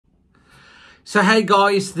So, hey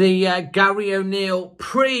guys, the Gary O'Neill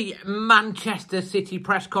pre-Manchester City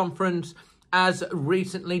press conference has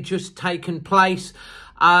recently just taken place.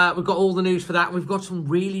 We've got all the news for that. We've got some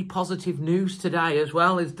really positive news today as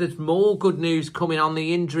well. There's more good news coming on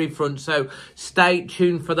the injury front, so stay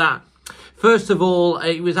tuned for that. First of all,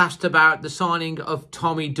 he was asked about the signing of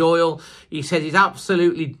Tommy Doyle. He said he's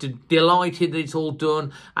absolutely delighted that it's all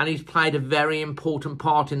done and he's played a very important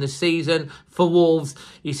part in the season for Wolves.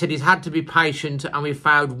 He said he's had to be patient and we've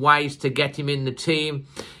found ways to get him in the team.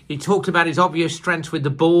 He talked about his obvious strengths with the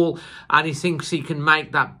ball and he thinks he can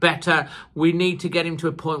make that better. We need to get him to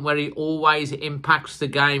a point where he always impacts the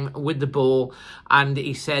game with the ball, and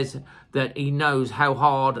he says that he knows how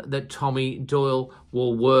hard that Tommy Doyle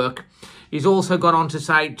will work. He's also gone on to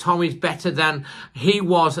say Tommy's better than he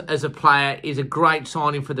was as a player. He's a great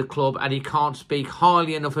signing for the club and he can't speak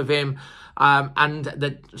highly enough of him, and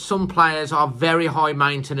that some players are very high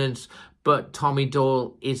maintenance, but Tommy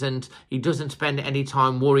Doyle isn't. He doesn't spend any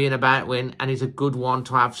time worrying about win, and he's a good one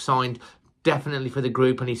to have signed definitely for the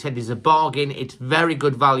group. And he said he's a bargain. It's very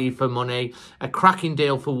good value for money, a cracking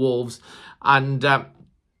deal for Wolves, and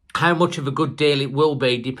how much of a good deal it will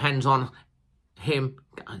be depends on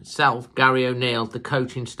himself, Gary O'Neill, the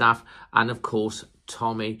coaching staff, and of course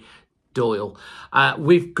Tommy Doyle.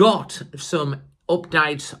 We've got some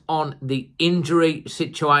updates on the injury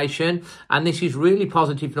situation, and this is really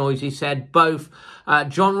positive news. He said both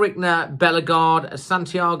John Rickner, Bellegarde,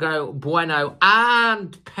 Santiago Bueno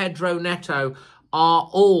and Pedro Neto are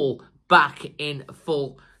all back in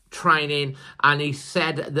full training, and he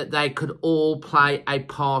said that they could all play a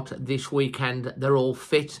part this weekend. They're all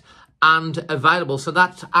fit and available, so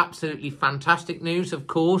that's absolutely fantastic news, of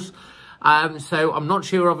course. So I'm not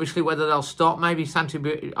sure, obviously, whether they'll start. Maybe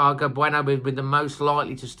Santiago Bueno will be the most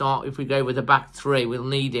likely to start if we go with the back three. We'll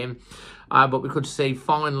need him. But we could see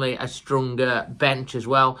finally a stronger bench as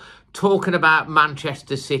well. Talking about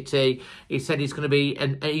Manchester City, he said it's going to be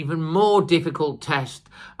an even more difficult test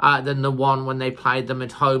than the one when they played them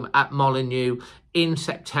at home at Molineux in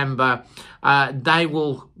September. They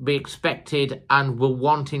will be expected and will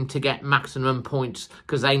wanting to get maximum points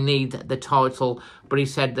because they need the title. But he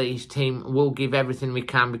said that his team will give everything we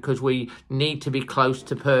can because we need to be close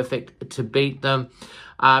to perfect to beat them.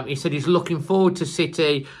 He said he's looking forward to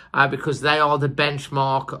City because they are the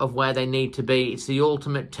benchmark of where they need to be. It's the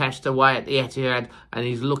ultimate test away at the Etihad, and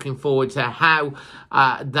he's looking forward to how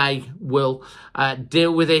they will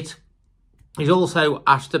deal with it. He's also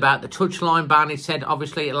asked about the touchline ban. He said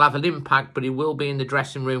obviously it'll have an impact, but he will be in the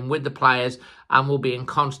dressing room with the players and will be in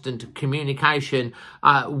constant communication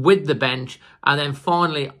with the bench. And then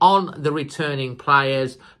finally, on the returning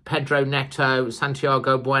players, Pedro Neto,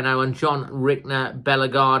 Santiago Bueno and John Rickner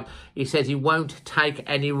Bellegarde, he says he won't take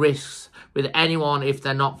any risks with anyone if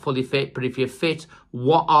they're not fully fit. But if you're fit,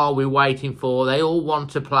 what are we waiting for? They all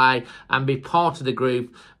want to play and be part of the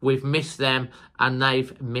group. We've missed them and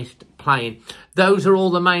they've missed playing. Those are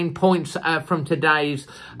all the main points from today's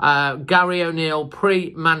Gary O'Neill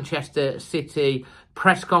pre-Manchester City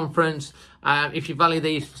press conference. If you value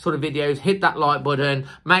these sort of videos, hit that like button.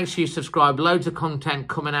 Make sure you subscribe. Loads of content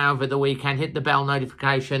coming out over the weekend. Hit the bell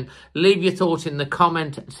notification. Leave your thoughts in the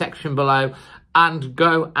comment section below. And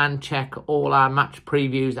go and check all our match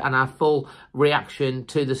previews and our full reaction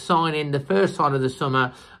to the signing, the first sign of the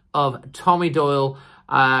summer, of Tommy Doyle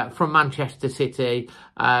from Manchester City.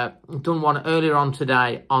 Done one earlier on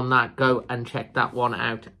today on that. Go and check that one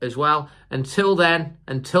out as well. Until then,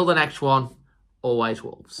 until the next one, always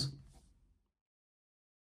Wolves.